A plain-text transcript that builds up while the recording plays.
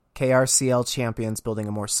KRCL champions building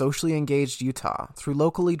a more socially engaged Utah through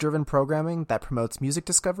locally driven programming that promotes music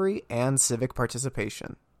discovery and civic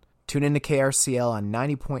participation. Tune into KRCL on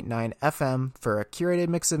 90.9 FM for a curated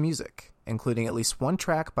mix of music, including at least one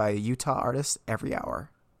track by a Utah artist every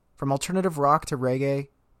hour. From alternative rock to reggae,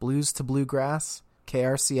 blues to bluegrass,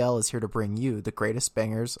 KRCL is here to bring you the greatest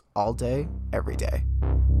bangers all day, every day.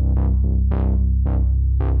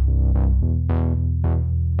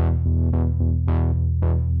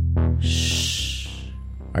 Shh.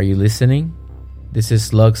 Are you listening? This is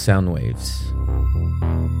Slug Soundwaves.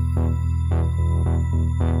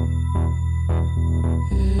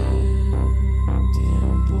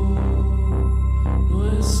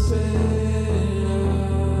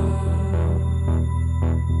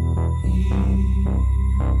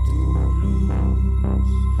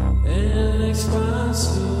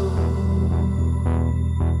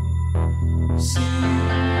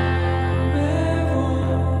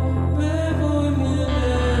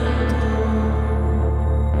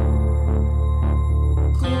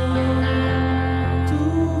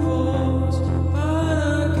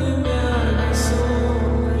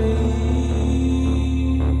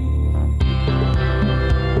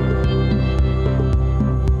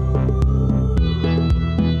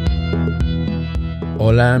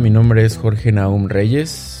 Hola, mi nombre es Jorge Nahum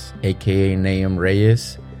Reyes, aka Nahum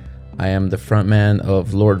Reyes. I am the frontman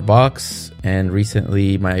of Lord Vox and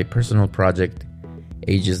recently my personal project,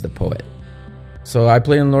 Ages the Poet. So I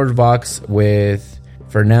play in Lord Vox with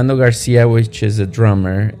Fernando Garcia, which is a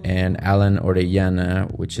drummer, and Alan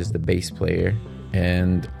Orellana, which is the bass player.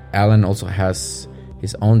 And Alan also has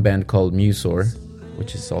his own band called Musor,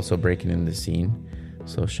 which is also breaking in the scene.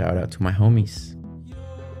 So shout out to my homies.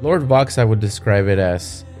 Lord Vox, I would describe it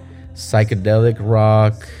as psychedelic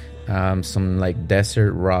rock, some like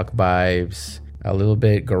desert rock vibes, a little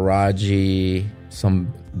bit garagey,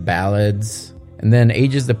 some ballads. And then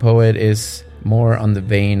Ages the Poet is more on the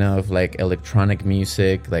vein of like electronic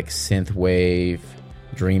music, like synthwave,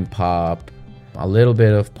 dream pop, a little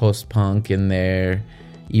bit of post-punk in there,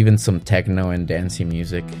 even some techno and dancey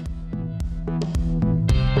music.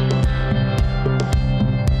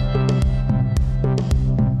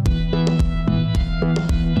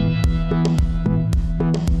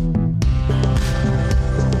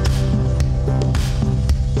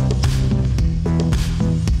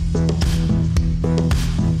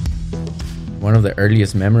 One of the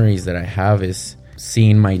earliest memories that I have is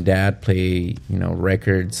seeing my dad play,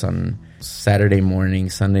 records on Saturday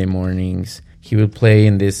mornings, Sunday mornings. He would play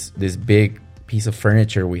in this big piece of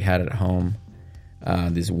furniture we had at home,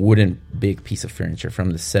 this wooden big piece of furniture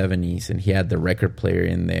from the 70s, and he had the record player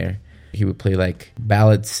in there. He would play like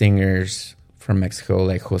ballad singers from Mexico,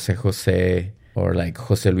 like Jose Jose or like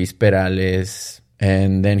Jose Luis Perales,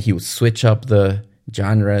 and then he would switch up the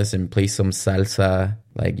genres and play some salsa,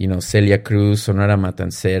 like, Celia Cruz, Sonora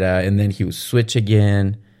Matancera, and then he would switch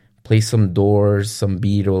again, play some Doors, some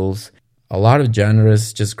Beatles, a lot of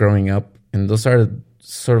genres just growing up. And those are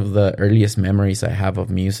sort of the earliest memories I have of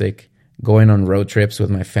music, going on road trips with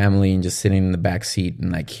my family and just sitting in the back seat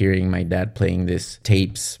and like hearing my dad playing these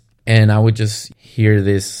tapes. And I would just hear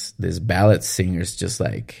this ballad singers just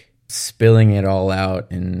like spilling it all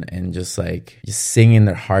out and just singing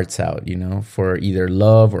their hearts out, for either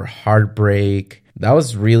love or heartbreak. That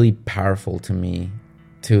was really powerful to me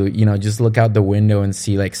to, just look out the window and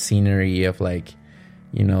see like scenery of like,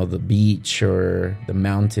 the beach or the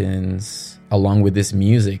mountains along with this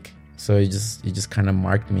music. So it just kind of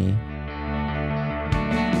marked me.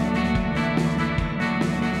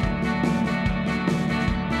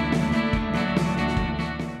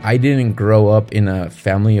 I didn't grow up in a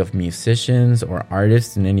family of musicians or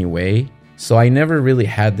artists in any way. So I never really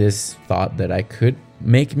had this thought that I could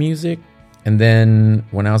make music. And then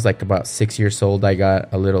when I was like about 6 years old, I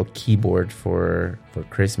got a little keyboard for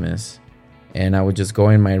Christmas. And I would just go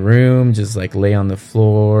in my room, just like lay on the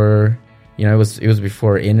floor. It was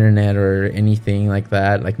before internet or anything like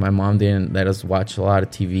that. Like my mom didn't let us watch a lot of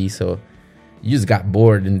TV. So you just got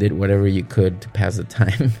bored and did whatever you could to pass the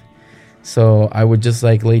time. So I would just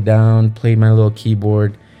like lay down, play my little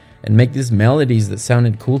keyboard and make these melodies that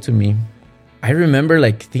sounded cool to me. I remember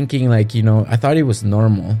like thinking like, I thought it was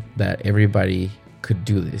normal that everybody could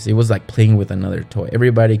do this. It was like playing with another toy.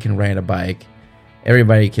 Everybody can ride a bike.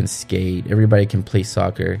 Everybody can skate. Everybody can play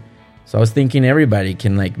soccer. So I was thinking everybody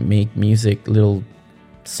can like make music, little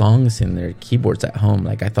songs in their keyboards at home.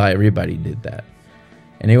 Like I thought everybody did that.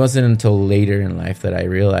 And it wasn't until later in life that I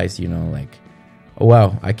realized, oh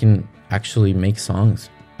wow, I can actually make songs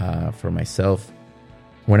for myself.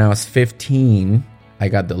 When I was 15, I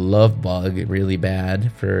got the love bug really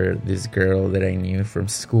bad for this girl that I knew from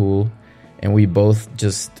school. And we both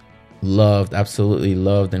just absolutely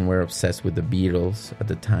loved, and were obsessed with the Beatles at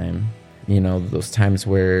the time. You know, those times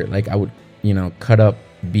where like I would, cut up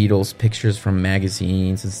Beatles pictures from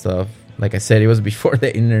magazines and stuff. Like I said, it was before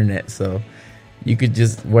the internet, so you could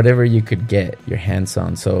just, whatever you could get your hands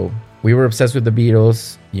on. So we were obsessed with the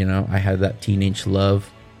Beatles. I had that teenage love.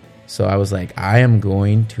 So I was like, I am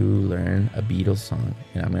going to learn a Beatles song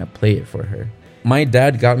and I'm going to play it for her. My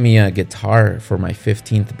dad got me a guitar for my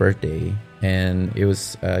 15th birthday, and it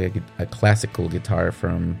was a classical guitar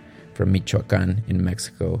from Michoacan in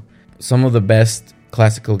Mexico. Some of the best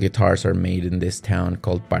classical guitars are made in this town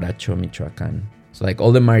called Paracho, Michoacan. So like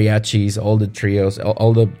all the mariachis, all the trios,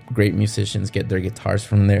 all the great musicians get their guitars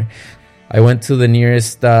from there. I went to the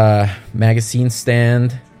nearest magazine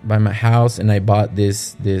stand by my house, and I bought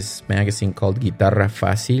this magazine called Guitarra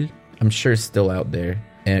Fácil. I'm sure it's still out there,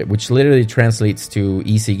 which literally translates to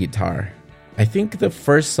easy guitar. I think the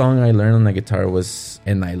first song I learned on the guitar was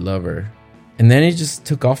And I Love Her. And then it just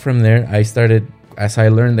took off from there. As I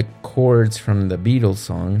learned the chords from the Beatles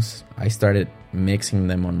songs, I started mixing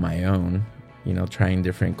them on my own, trying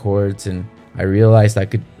different chords. And I realized I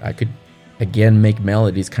could again make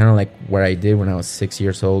melodies, kind of like what I did when I was 6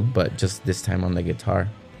 years old, but just this time on the guitar.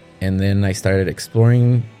 And then I started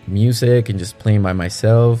exploring music and just playing by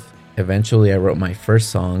myself. Eventually I wrote my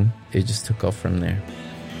first song. It just took off from there.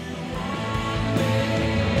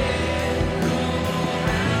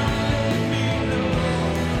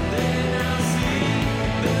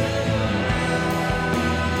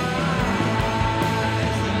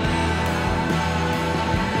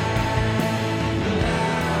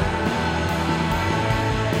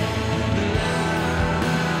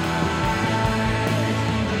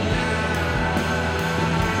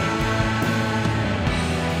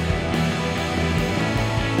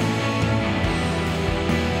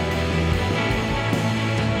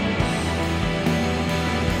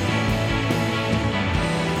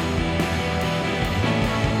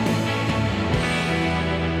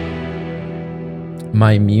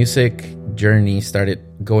 My music journey started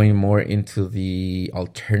going more into the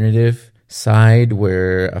alternative side,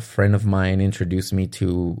 where a friend of mine introduced me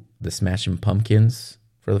to the Smashing Pumpkins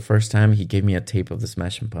for the first time. He gave me a tape of the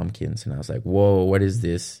Smashing Pumpkins, and I was like, whoa, what is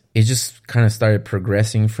this? It just kind of started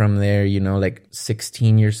progressing from there, like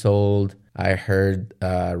 16 years old. I heard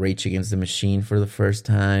Rage Against the Machine for the first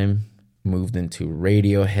time, moved into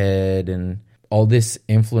Radiohead, and all these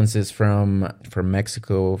influences from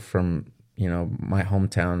Mexico, from my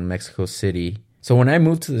hometown, Mexico City. So when I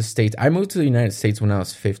moved to the States, I moved to the United States when I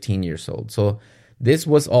was 15 years old. So this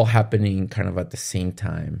was all happening kind of at the same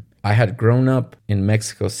time. I had grown up in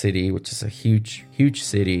Mexico City, which is a huge, huge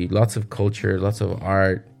city, lots of culture, lots of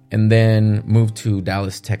art, and then moved to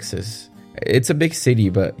Dallas, Texas. It's a big city,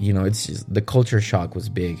 but, it's just the culture shock was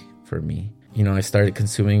big for me. I started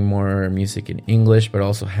consuming more music in English, but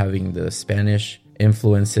also having the Spanish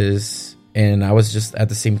influences. And I was just at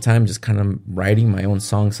the same time just kind of writing my own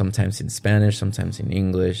songs, sometimes in Spanish, sometimes in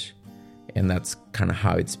English. And that's kind of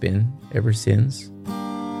how it's been ever since.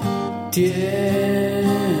 Tiempo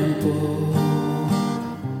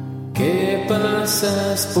que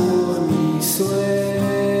pasas por mis sueños,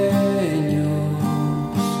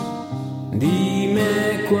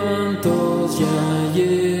 dime cuántos ya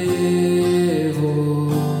llevo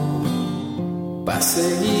para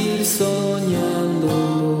seguir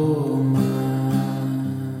soñando.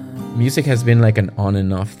 Music has been like an on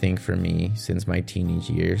and off thing for me since my teenage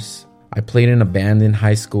years. I played in a band in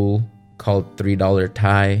high school called $3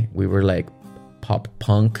 Tie. We were like pop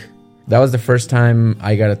punk. That was the first time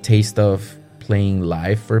I got a taste of playing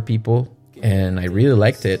live for people, and I really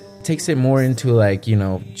liked it. It takes it more into like,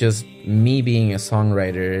 just me being a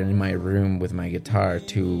songwriter in my room with my guitar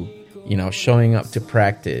to, showing up to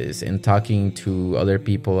practice and talking to other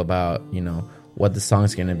people about, what the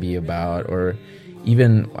song's gonna be about. Or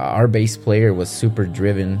even our bass player was super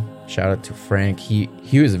driven. Shout out to Frank. He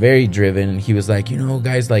was very driven. He was like,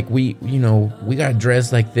 guys, like we gotta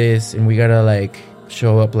dress like this, and we gotta like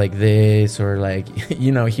show up like this, or like,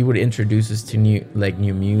 he would introduce us to new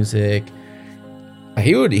music.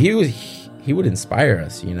 He would inspire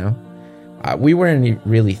us. We weren't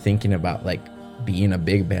really thinking about like being a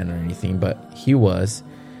big band or anything, but he was,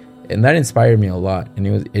 and that inspired me a lot. And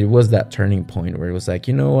it was that turning point where it was like,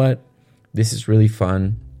 you know what? This is really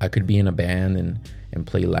fun. I could be in a band and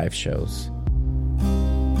play live shows.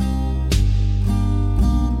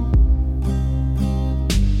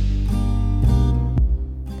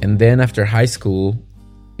 And then after high school,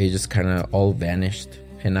 it just kind of all vanished.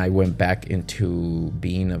 And I went back into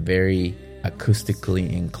being a very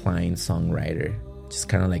acoustically inclined songwriter. Just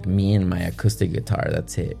kind of like me and my acoustic guitar,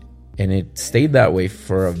 that's it. And it stayed that way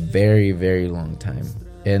for a very, very long time.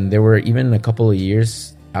 And there were even a couple of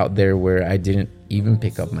years out there where I didn't even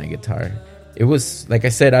pick up my guitar. It was, like I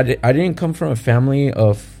said, I didn't come from a family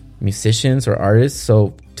of musicians or artists.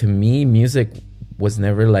 So to me, music was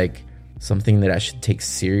never like something that I should take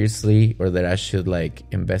seriously or that I should like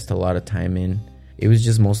invest a lot of time in. It was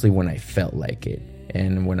just mostly when I felt like it.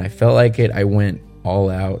 And when I felt like it, I went all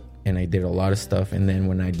out and I did a lot of stuff. And then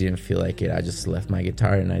when I didn't feel like it, I just left my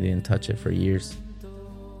guitar and I didn't touch it for years.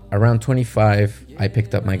 Around 25, I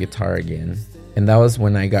picked up my guitar again. And that was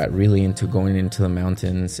when I got really into going into the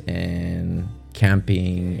mountains and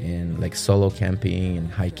camping and like solo camping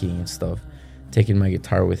and hiking and stuff, taking my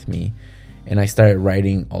guitar with me. And I started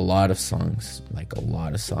writing a lot of songs.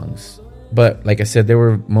 But like I said, they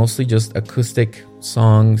were mostly just acoustic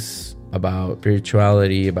songs about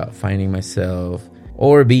spirituality, about finding myself,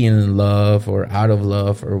 or being in love or out of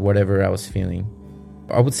love or whatever I was feeling.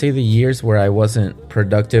 I would say the years where I wasn't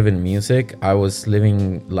productive in music, I was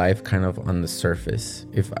living life kind of on the surface.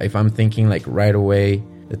 If I'm thinking like right away,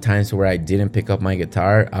 the times where I didn't pick up my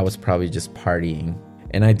guitar, I was probably just partying.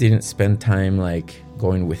 And I didn't spend time like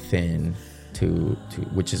going within to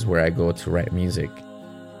which is where I go to write music.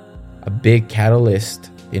 A big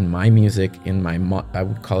catalyst in my music, I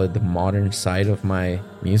would call it the modern side of my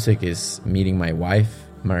music, is meeting my wife,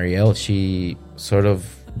 Marielle. She sort of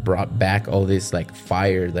brought back all this like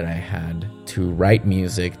fire that I had to write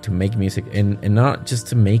music, to make music, and not just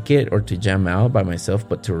to make it or to jam out by myself,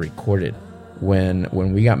 but to record it.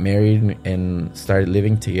 When we got married and started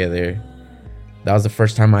living together, that was the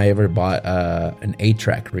first time I ever bought an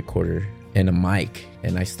 8-track recorder and a mic,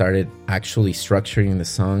 and I started actually structuring the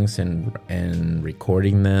songs and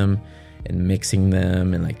recording them and mixing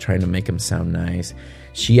them and like trying to make them sound nice.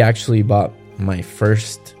 She actually bought my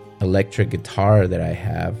first electric guitar that I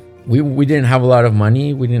have. We didn't have a lot of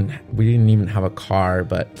money. We didn't even have a car,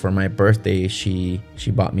 but for my birthday she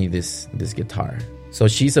bought me this guitar. So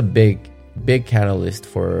she's a big catalyst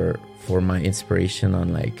for my inspiration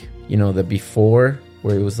on like, you know, the before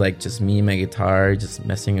where it was like just me and my guitar just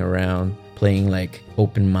messing around, playing like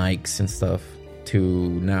open mics and stuff, to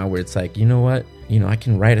now where it's like, you know what, you know, I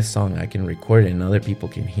can write a song, I can record it, and other people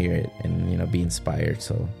can hear it and, you know, be inspired.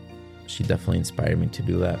 So she definitely inspired me to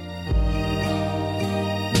do that.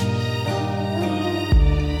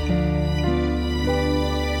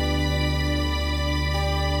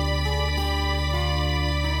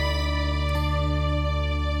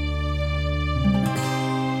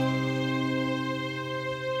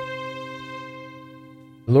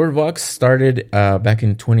 Lord Vox started back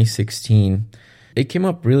in 2016. It came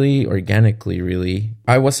up really organically, really.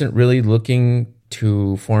 I wasn't really looking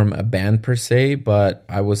to form a band per se, but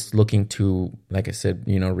I was looking to, like I said,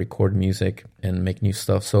 you know, record music and make new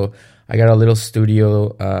stuff. So I got a little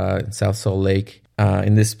studio in South Salt Lake,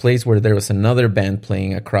 in this place where there was another band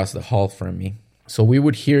playing across the hall from me. So we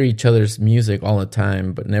would hear each other's music all the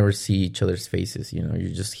time, but never see each other's faces. You know,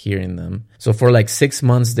 you're just hearing them. So for like 6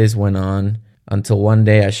 months, this went on until one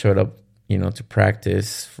day I showed up, you know, to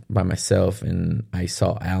practice by myself, and I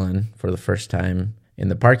saw Alan for the first time in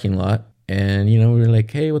the parking lot. And, you know, we were like,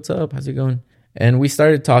 hey, what's up? How's it going? And we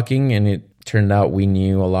started talking, and it turned out we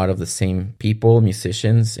knew a lot of the same people,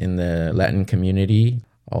 musicians in the Latin community,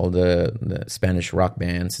 all the Spanish rock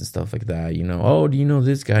bands and stuff like that. You know, oh, do you know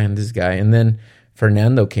this guy and this guy? And then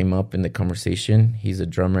Fernando came up in the conversation. He's a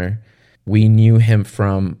drummer. We knew him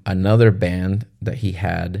from another band that he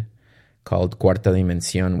had called Cuarta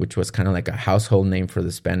Dimensión, which was kind of like a household name for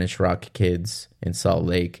the Spanish rock kids in Salt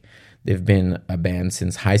Lake. They've been a band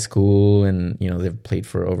since high school, and, you know, they've played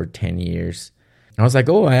for over 10 years. I was like,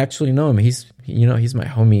 oh, I actually know him. He's my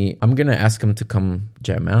homie. I'm going to ask him to come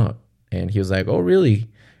jam out. And he was like, oh, really?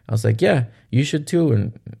 I was like, yeah, you should too.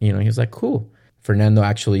 And, you know, he was like, cool. Fernando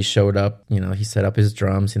actually showed up. You know, he set up his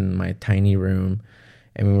drums in my tiny room,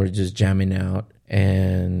 and we were just jamming out.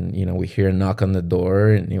 And, you know, we hear a knock on the door,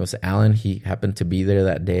 and it was Alan. He happened to be there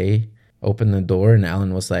that day. Opened the door, and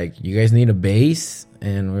Alan was like, you guys need a bass?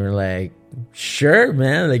 And we were like, sure,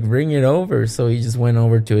 man, like, bring it over. So he just went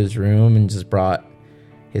over to his room and just brought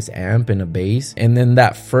his amp and a bass. And then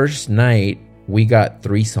that first night, we got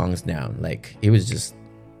 3 songs down. Like, it was just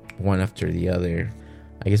one after the other.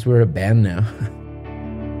 I guess we're a band now.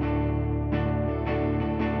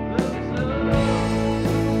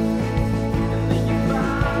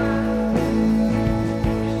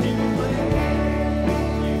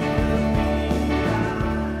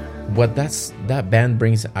 What that band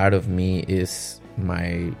brings out of me is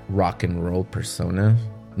my rock and roll persona,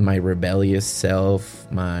 my rebellious self,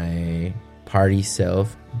 my party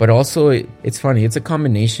self. But also, it's funny. It's a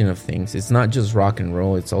combination of things. It's not just rock and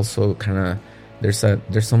roll. It's also kind of,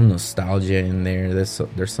 there's some nostalgia in there.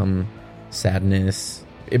 There's some sadness.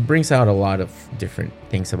 It brings out a lot of different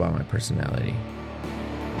things about my personality.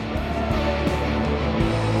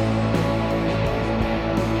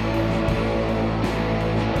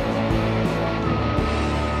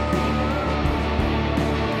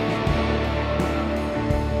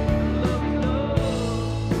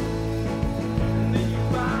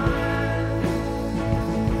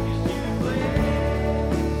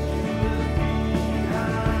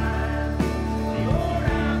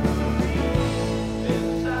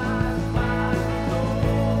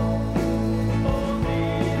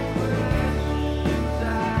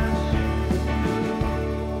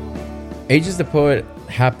 Ages the Poet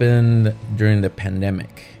happened during the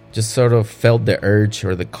pandemic. Just sort of felt the urge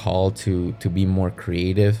or the call to be more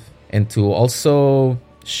creative and to also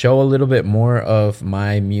show a little bit more of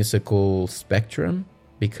my musical spectrum,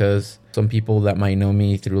 because some people that might know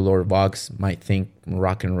me through Lord Vox might think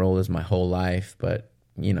rock and roll is my whole life, but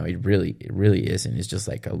you know, it really isn't. It's just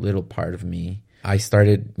like a little part of me. I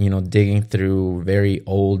started, digging through very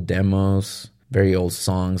old demos, very old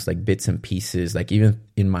songs, like bits and pieces, like even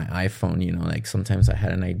in my iPhone, like sometimes I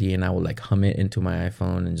had an idea and I would like hum it into my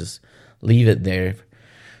iPhone and just leave it there.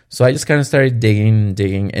 So I just kind of started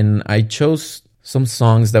digging, and I chose some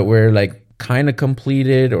songs that were like kind of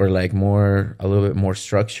completed or like a little bit more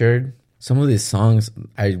structured. Some of these songs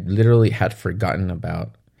I literally had forgotten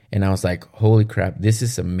about, and I was like, holy crap, this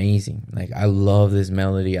is amazing. Like, I love this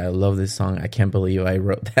melody. I love this song. I can't believe I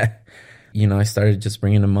wrote that. I started just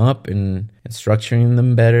bringing them up and structuring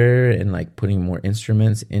them better and like putting more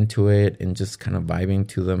instruments into it and just kind of vibing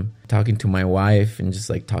to them. Talking to my wife and just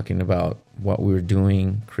like talking about what we were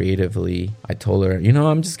doing creatively. I told her,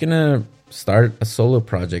 I'm just going to start a solo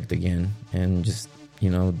project again and just,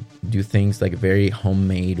 do things like very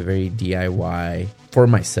homemade, very DIY for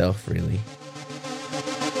myself, really.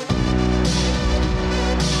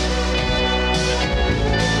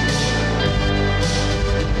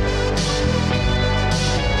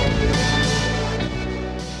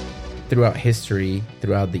 Throughout history,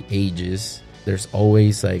 throughout the ages, there's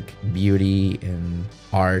always like beauty and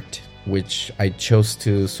art, which I chose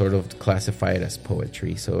to sort of classify it as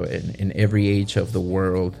poetry. So in every age of the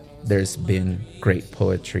world, there's been great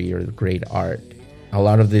poetry or great art. A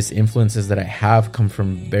lot of these influences that I have come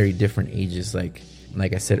from very different ages. Like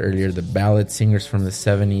I said earlier, the ballad singers from the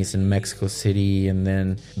 70s in Mexico City, and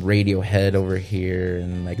then Radiohead over here,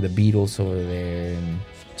 and like the Beatles over there, and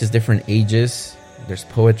just different ages. There's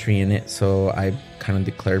poetry in it, so I kind of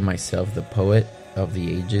declared myself the poet of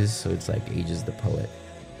the ages. So it's like Ages the Poet.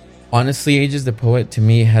 Honestly, Ages the Poet to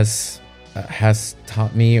me has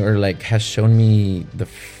taught me, or like has shown me the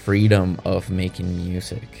freedom of making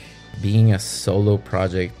music. Being a solo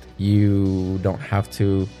project, you don't have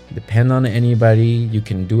to depend on anybody. You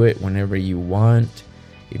can do it whenever you want.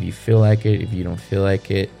 If you feel like it, if you don't feel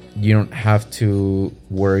like it. You don't have to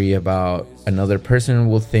worry about another person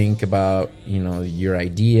will think about, your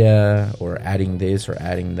idea or adding this or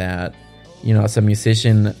adding that. As a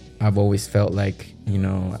musician, I've always felt like,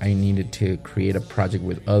 I needed to create a project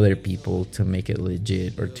with other people to make it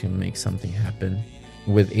legit or to make something happen.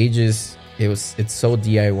 With Ages, it's so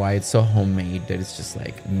DIY, it's so homemade that it's just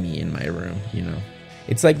like me in my room,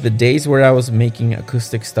 It's like the days where I was making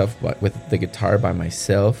acoustic stuff but with the guitar by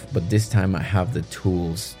myself, but this time I have the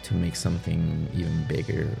tools to make something even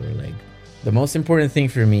bigger. Or like, the most important thing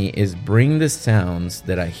for me is bring the sounds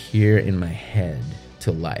that I hear in my head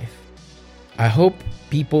to life. I hope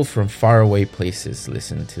people from faraway places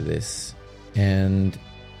listen to this. And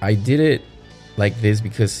I did it like this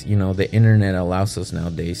because, the internet allows us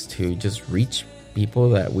nowadays to just reach people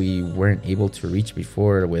that we weren't able to reach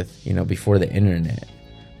before before the internet.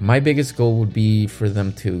 My biggest goal would be for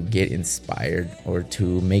them to get inspired or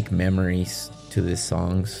to make memories to these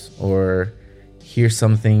songs or hear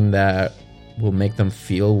something that will make them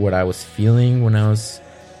feel what I was feeling when I was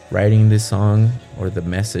writing this song or the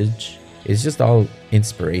message. It's just all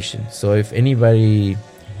inspiration. So if anybody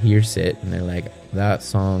hears it and they're like, that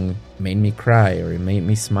song made me cry, or it made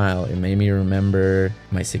me smile, it made me remember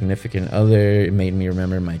my significant other, it made me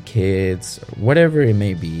remember my kids, or whatever it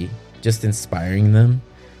may be, just inspiring them.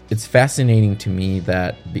 It's fascinating to me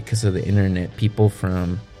that because of the internet, people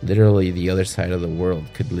from literally the other side of the world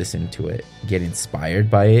could listen to it, get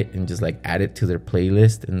inspired by it, and just like add it to their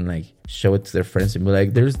playlist and like show it to their friends and be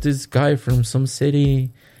like, there's this guy from some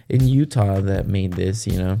city in Utah that made this,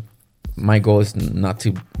 my goal is not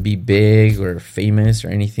to be big or famous or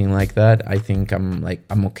anything like that. I think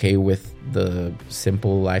I'm okay with the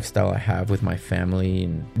simple lifestyle I have with my family.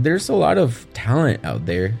 And there's a lot of talent out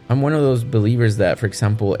there. I'm one of those believers that, for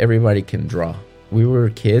example, everybody can draw. We were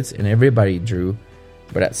kids and everybody drew,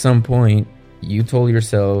 but at some point you told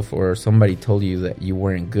yourself or somebody told you that you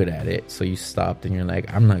weren't good at it, so you stopped and you're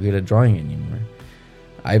like, I'm not good at drawing anymore.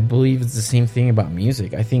 I believe it's the same thing about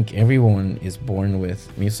music. I think everyone is born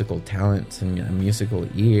with musical talents and a musical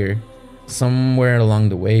ear. Somewhere along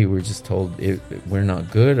the way, we're just told we're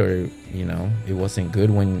not good, or, you know, it wasn't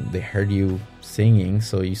good when they heard you singing,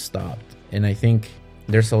 so you stopped. And I think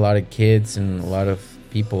there's a lot of kids and a lot of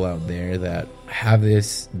people out there that have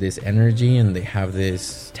this energy and they have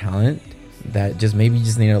this talent that just maybe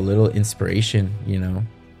just need a little inspiration, you know.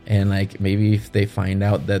 And like maybe if they find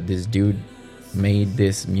out that this dude made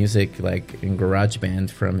this music like in GarageBand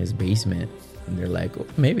from his basement, and they're like, oh,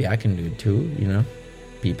 maybe I can do it too, you know.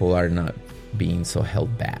 People are not being so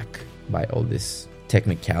held back by all this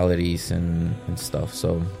technicalities and stuff.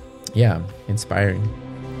 So yeah, inspiring.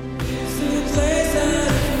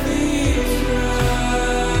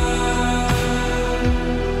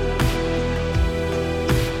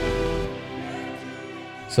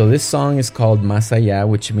 So this song is called Más Allá,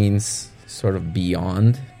 which means sort of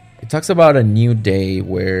beyond. It talks about a new day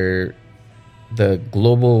where the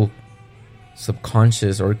global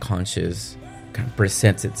subconscious or conscious kind of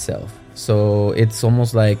presents itself. So it's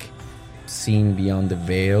almost like seeing beyond the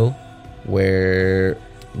veil, where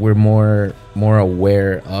we're more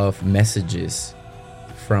aware of messages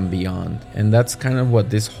from beyond. And that's kind of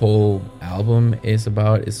what this whole album is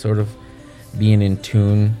about, is sort of being in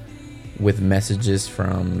tune with messages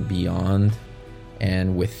from beyond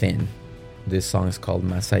and within. This song is called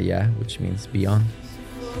Más Allá, which means beyond.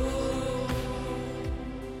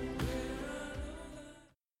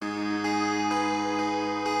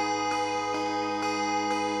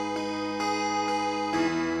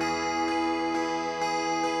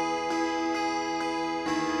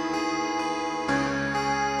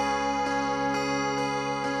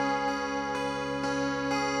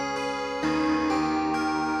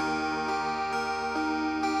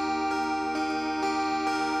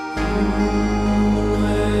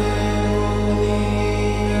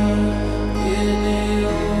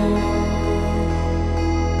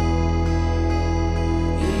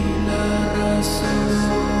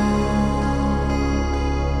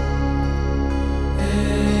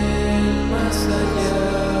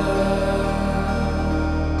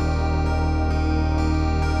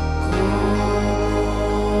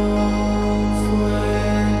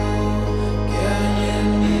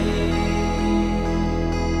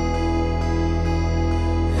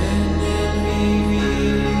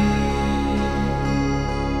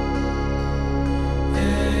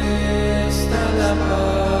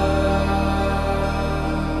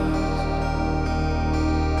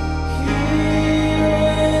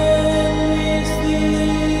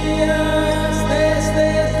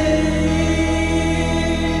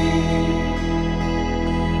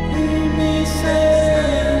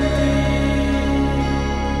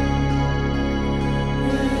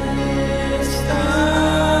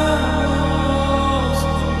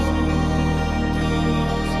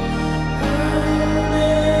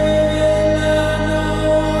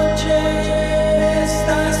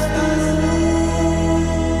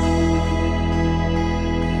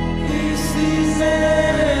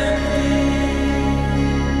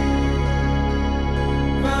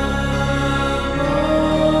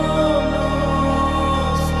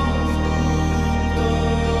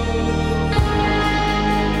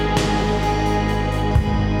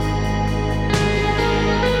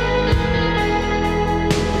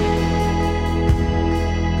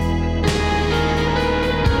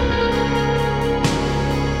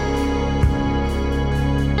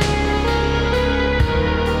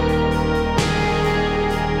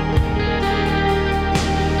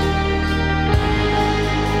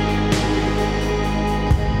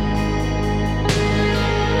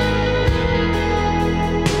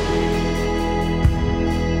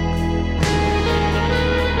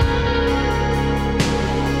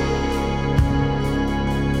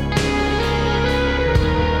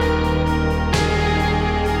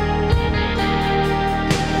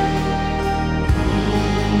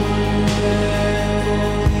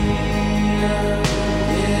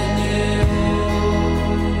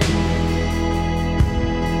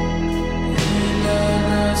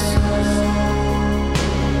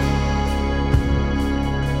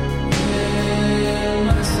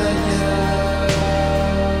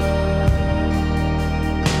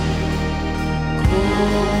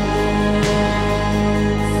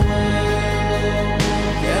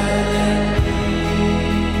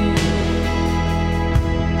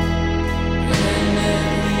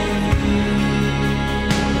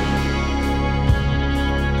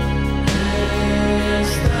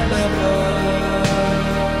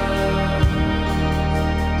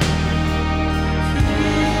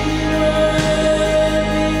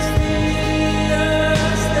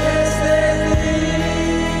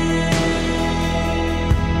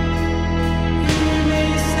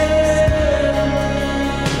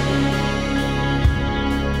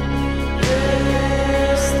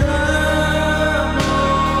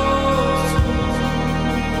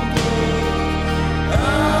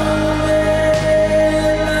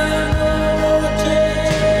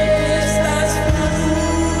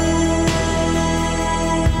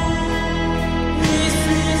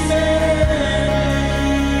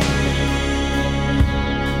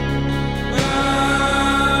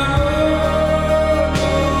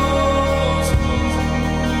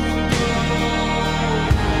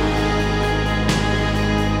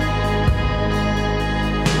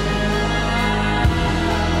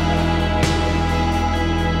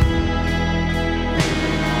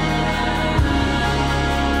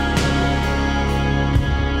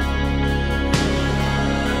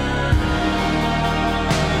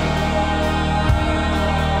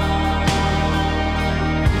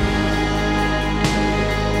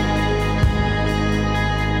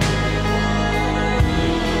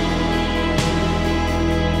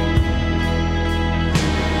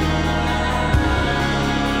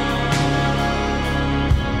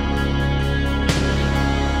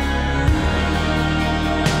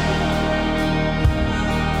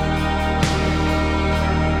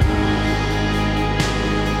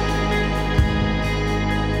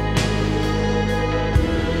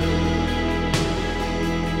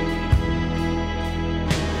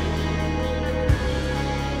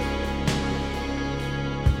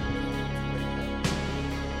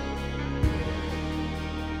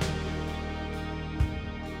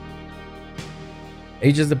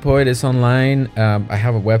 Ages the Poet is online. I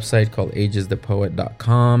have a website called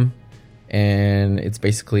agesthepoet.com, and it's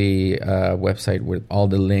basically a website with all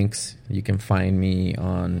the links. You can find me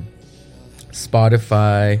on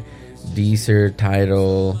Spotify, Deezer,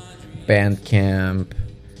 Tidal, Bandcamp,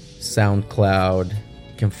 SoundCloud.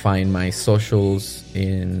 You can find my socials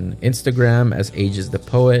in Instagram as Ages the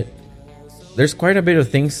Poet. There's quite a bit of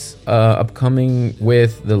things upcoming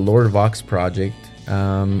with the Lord Vox project.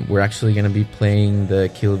 We're actually going to be playing the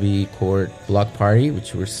Kilby Court Block Party,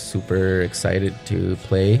 which we're super excited to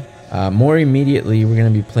play. More immediately, we're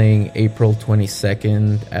going to be playing April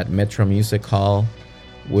 22nd at Metro Music Hall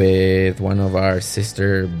with one of our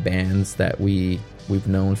sister bands that we've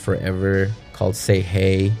known forever called Say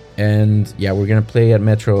Hey. And yeah, we're going to play at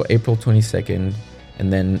Metro April 22nd.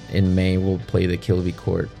 And then in May, we'll play the Kilby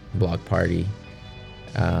Court Block Party.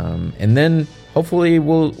 And then hopefully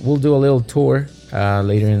we'll do a little tour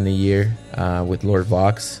later in the year with Lord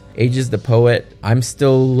Vox. Ages the Poet, I'm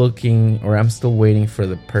still waiting for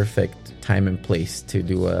the perfect time and place to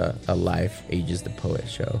do a live Ages the Poet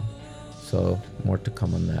show. So more to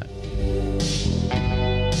come on that.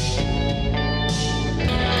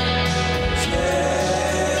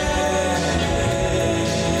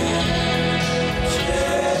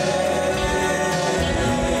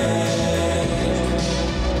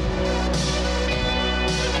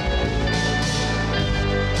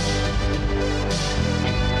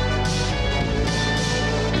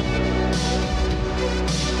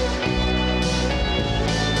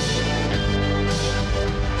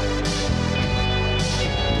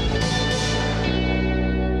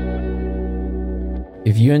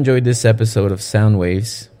 If you enjoyed this episode of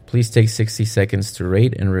Soundwaves, please take 60 seconds to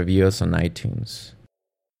rate and review us on iTunes.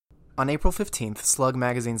 On April 15th, Slug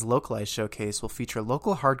Magazine's Localized Showcase will feature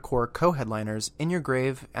local hardcore co-headliners In Your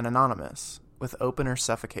Grave and Anonymous, with Opener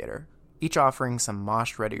Suffocator, each offering some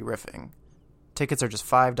mosh-ready riffing. Tickets are just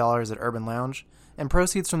 $5 at Urban Lounge, and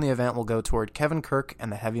proceeds from the event will go toward Kevin Kirk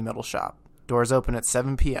and the Heavy Metal Shop. Doors open at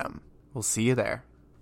 7 p.m. We'll see you there.